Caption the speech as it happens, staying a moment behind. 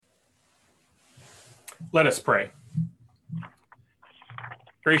Let us pray.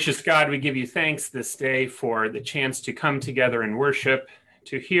 Gracious God, we give you thanks this day for the chance to come together and worship,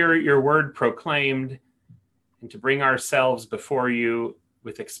 to hear your word proclaimed, and to bring ourselves before you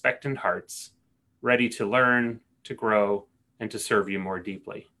with expectant hearts, ready to learn, to grow, and to serve you more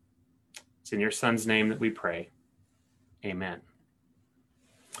deeply. It's in your Son's name that we pray. Amen.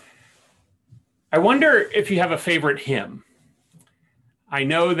 I wonder if you have a favorite hymn. I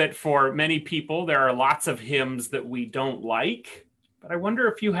know that for many people, there are lots of hymns that we don't like, but I wonder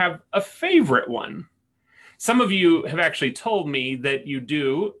if you have a favorite one. Some of you have actually told me that you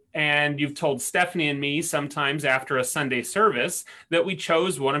do, and you've told Stephanie and me sometimes after a Sunday service that we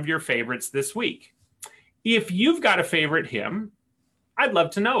chose one of your favorites this week. If you've got a favorite hymn, I'd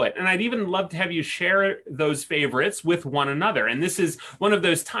love to know it. And I'd even love to have you share those favorites with one another. And this is one of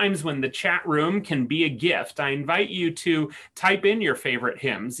those times when the chat room can be a gift. I invite you to type in your favorite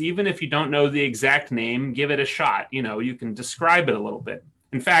hymns. Even if you don't know the exact name, give it a shot. You can describe it a little bit.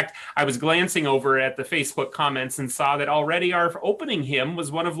 In fact, I was glancing over at the Facebook comments and saw that already our opening hymn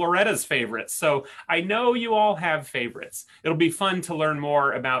was one of Loretta's favorites. So I know you all have favorites. It'll be fun to learn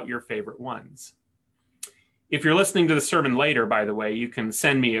more about your favorite ones. If you're listening to the sermon later, by the way, you can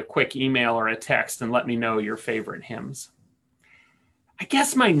send me a quick email or a text and let me know your favorite hymns. I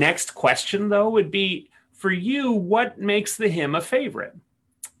guess my next question, though, would be, for you, what makes the hymn a favorite?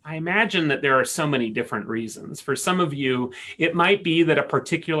 I imagine that there are so many different reasons. For some of you, it might be that a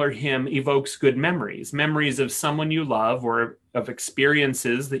particular hymn evokes good memories, memories of someone you love or of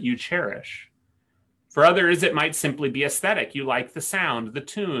experiences that you cherish. For others, it might simply be aesthetic. You like the sound, the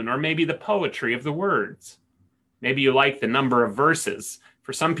tune, or maybe the poetry of the words. Maybe you like the number of verses.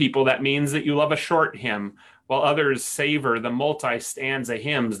 For some people, that means that you love a short hymn, while others savor the multi-stanza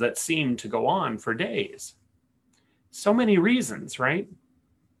hymns that seem to go on for days. So many reasons, right?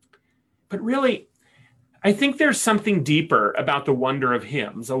 But really, I think there's something deeper about the wonder of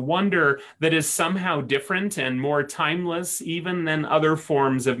hymns, a wonder that is somehow different and more timeless even than other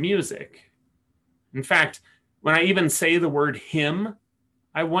forms of music. In fact, when I even say the word hymn,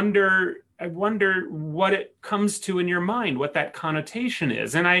 I wonder what it comes to in your mind, what that connotation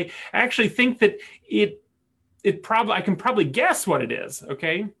is. And I actually think that I can probably guess what it is,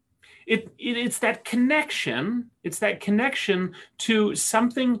 okay? It's that connection. It's that connection to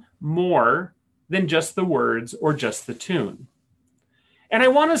something more than just the words or just the tune. And I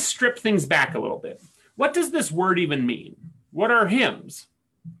want to strip things back a little bit. What does this word even mean? What are hymns?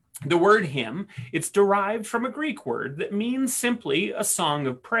 The word hymn, it's derived from a Greek word that means simply a song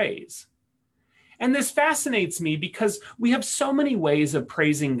of praise. And this fascinates me because we have so many ways of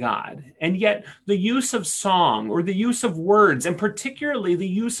praising God, and yet the use of song or the use of words, and particularly the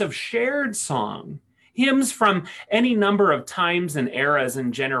use of shared song, hymns from any number of times and eras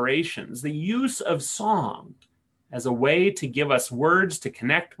and generations, the use of song as a way to give us words to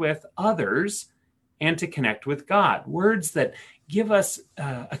connect with others and to connect with God, words that give us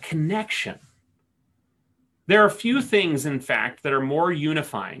a connection. There are few things, in fact, that are more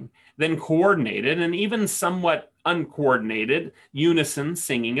unifying than coordinated and even somewhat uncoordinated unison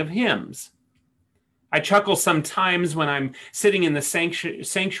singing of hymns. I chuckle sometimes when I'm sitting in the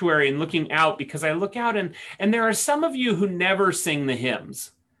sanctuary and looking out, because I look out and there are some of you who never sing the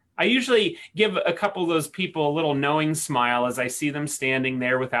hymns. I usually give a couple of those people a little knowing smile as I see them standing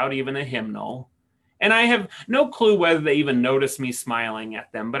there without even a hymnal. And I have no clue whether they even notice me smiling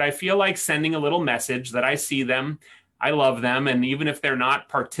at them, but I feel like sending a little message that I see them, I love them, and even if they're not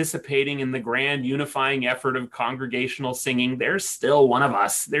participating in the grand unifying effort of congregational singing, they're still one of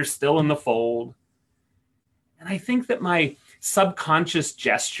us. They're still in the fold. And I think that my subconscious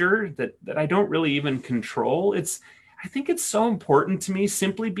gesture that I don't really even control, I think it's so important to me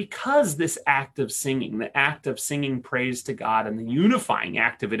simply because this act of singing, the act of singing praise to God and the unifying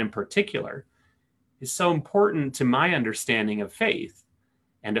act of it in particular, is so important to my understanding of faith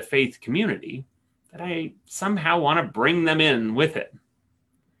and a faith community that I somehow want to bring them in with it.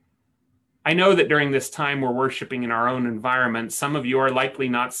 I know that during this time we're worshiping in our own environment, some of you are likely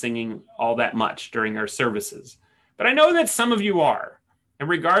not singing all that much during our services. But I know that some of you are. And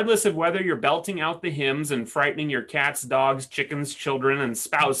regardless of whether you're belting out the hymns and frightening your cats, dogs, chickens, children, and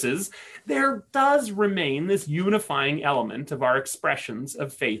spouses, there does remain this unifying element of our expressions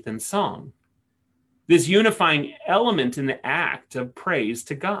of faith and song. This unifying element in the act of praise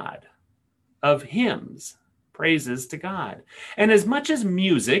to God, of hymns, praises to God. And as much as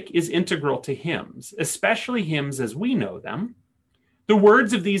music is integral to hymns, especially hymns as we know them, the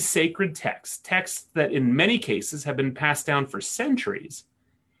words of these sacred texts that in many cases have been passed down for centuries,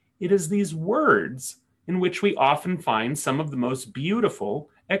 it is these words in which we often find some of the most beautiful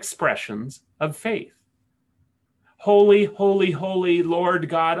expressions of faith. Holy, holy, holy, Lord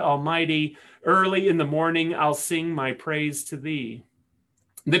God Almighty, early in the morning I'll sing my praise to thee.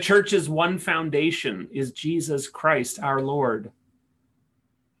 The church's one foundation is Jesus Christ our Lord.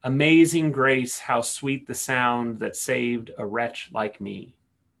 Amazing grace, how sweet the sound that saved a wretch like me.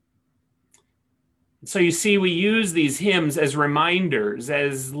 So you see, we use these hymns as reminders,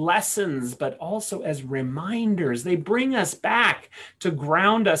 as lessons, but also as reminders. They bring us back to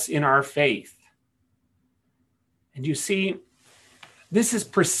ground us in our faith. And you see, this is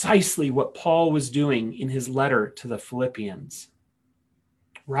precisely what Paul was doing in his letter to the Philippians.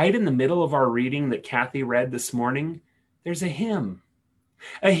 Right in the middle of our reading that Kathy read this morning, there's a hymn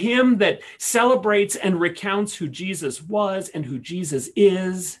that celebrates and recounts who Jesus was and who Jesus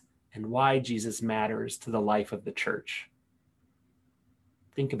is and why Jesus matters to the life of the church.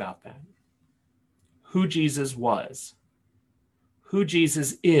 Think about that. Who Jesus was, who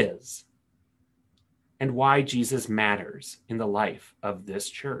Jesus is, and why Jesus matters in the life of this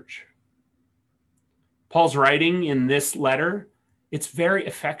church. Paul's writing in this letter, it's very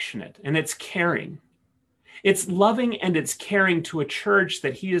affectionate and it's caring. It's loving and it's caring to a church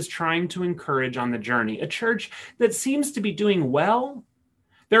that he is trying to encourage on the journey, a church that seems to be doing well.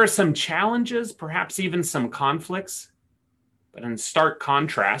 There are some challenges, perhaps even some conflicts, but in stark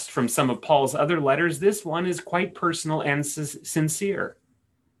contrast from some of Paul's other letters, this one is quite personal and sincere.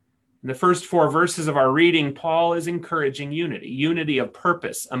 In the first 4 verses of our reading, Paul is encouraging unity of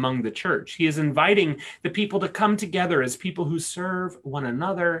purpose among the church. He is inviting the people to come together as people who serve one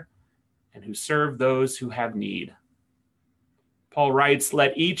another and who serve those who have need. Paul writes,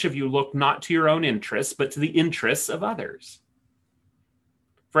 "Let each of you look not to your own interests, but to the interests of others."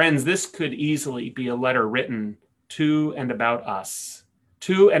 Friends, this could easily be a letter written to and about us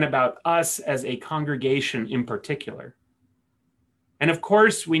as a congregation in particular. And of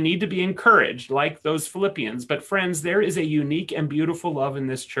course, we need to be encouraged like those Philippians. But friends, there is a unique and beautiful love in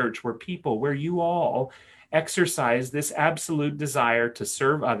this church where you all exercise this absolute desire to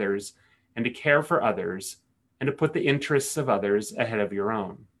serve others and to care for others and to put the interests of others ahead of your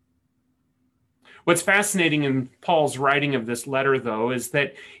own. What's fascinating in Paul's writing of this letter, though, is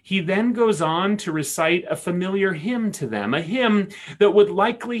that he then goes on to recite a familiar hymn to them, a hymn that would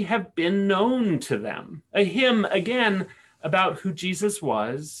likely have been known to them, a hymn, again, about who Jesus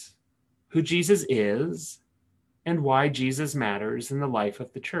was, who Jesus is, and why Jesus matters in the life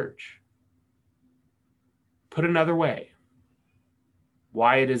of the church. Put another way,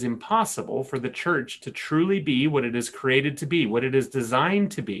 why it is impossible for the church to truly be what it is created to be, what it is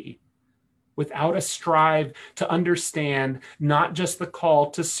designed to be, without a strive to understand not just the call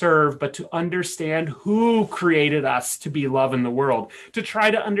to serve, but to understand who created us to be love in the world, to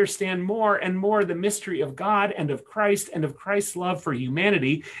try to understand more and more the mystery of God and of Christ's love for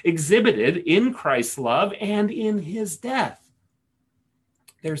humanity exhibited in Christ's love and in his death.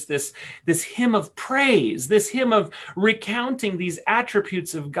 There's this hymn of praise, this hymn of recounting these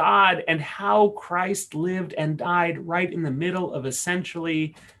attributes of God and how Christ lived and died right in the middle of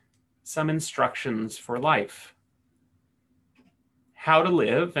essentially some instructions for life. How to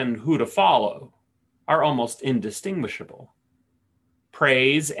live and who to follow are almost indistinguishable.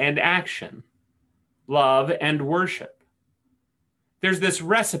 Praise and action, love and worship. There's this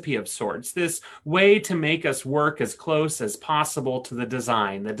recipe of sorts, this way to make us work as close as possible to the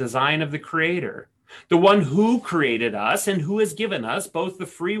design of the Creator, the one who created us and who has given us both the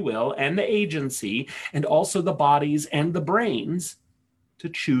free will and the agency, and also the bodies and the brains to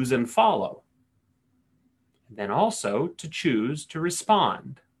choose and follow, and then also to choose to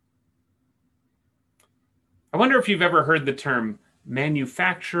respond. I wonder if you've ever heard the term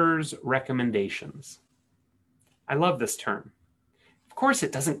manufacturer's recommendations. I love this term. Of course,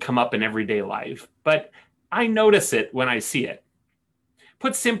 it doesn't come up in everyday life, but I notice it when I see it.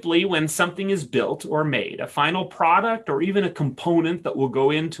 Put simply, when something is built or made, a final product or even a component that will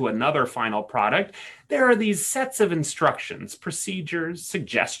go into another final product, there are these sets of instructions, procedures,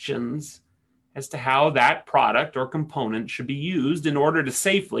 suggestions as to how that product or component should be used in order to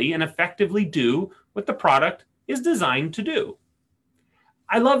safely and effectively do what the product is designed to do.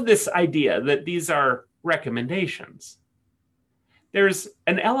 I love this idea that these are recommendations. There's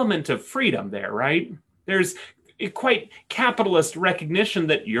an element of freedom there, right? There's a quite capitalist recognition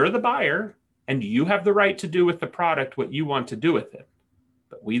that you're the buyer and you have the right to do with the product what you want to do with it.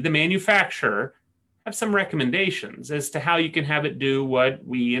 But we, the manufacturer, have some recommendations as to how you can have it do what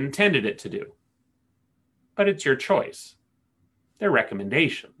we intended it to do. But it's your choice. They're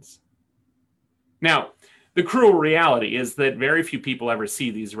recommendations. Now, The cruel reality is that very few people ever see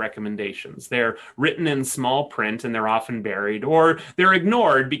these recommendations. They're written in small print and they're often buried, or they're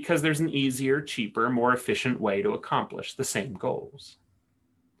ignored because there's an easier, cheaper, more efficient way to accomplish the same goals.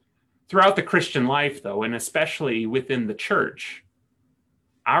 Throughout the Christian life, though, and especially within the church,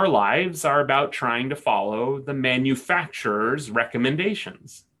 our lives are about trying to follow the manufacturer's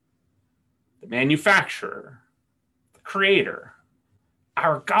recommendations. The manufacturer, the creator,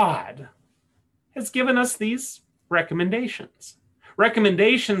 our God, has given us these recommendations.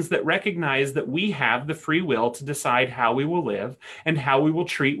 Recommendations that recognize that we have the free will to decide how we will live and how we will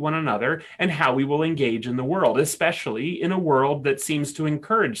treat one another and how we will engage in the world, especially in a world that seems to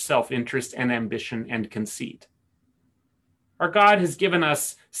encourage self-interest and ambition and conceit. Our God has given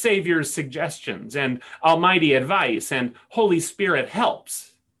us Savior's suggestions and almighty advice and Holy Spirit helps.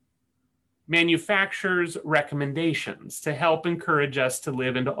 Manufactures recommendations to help encourage us to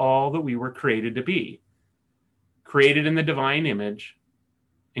live into all that we were created to be, created in the divine image,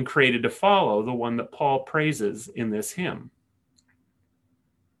 and created to follow the one that Paul praises in this hymn.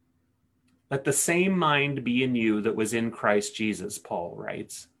 Let the same mind be in you that was in Christ Jesus, Paul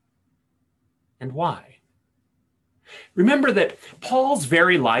writes. And why? Remember that Paul's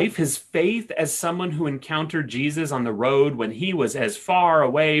very life, his faith as someone who encountered Jesus on the road when he was as far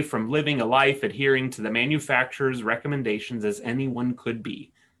away from living a life adhering to the manufacturer's recommendations as anyone could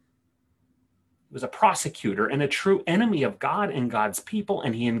be. He was a prosecutor and a true enemy of God and God's people,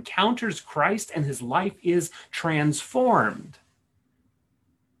 and he encounters Christ and his life is transformed.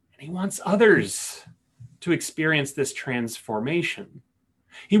 And he wants others to experience this transformation.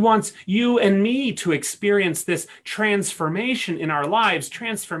 He wants you and me to experience this transformation in our lives,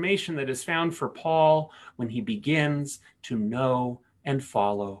 transformation that is found for Paul when he begins to know and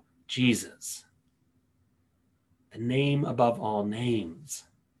follow Jesus. The name above all names,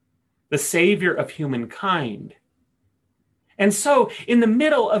 the Savior of humankind. And so, in the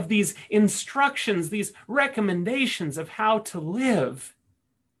middle of these instructions, these recommendations of how to live,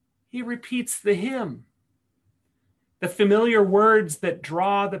 he repeats the hymn. The familiar words that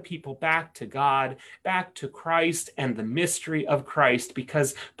draw the people back to God, back to Christ and the mystery of Christ,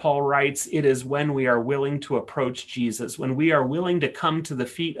 because Paul writes, it is when we are willing to approach Jesus, when we are willing to come to the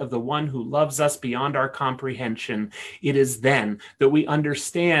feet of the one who loves us beyond our comprehension, it is then that we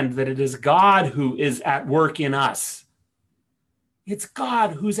understand that it is God who is at work in us. It's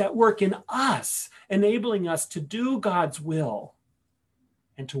God who's at work in us, enabling us to do God's will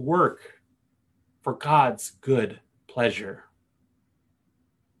and to work for God's good pleasure.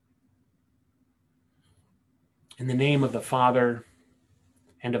 In the name of the Father,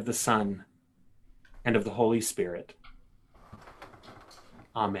 and of the Son, and of the Holy Spirit.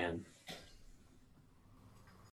 Amen.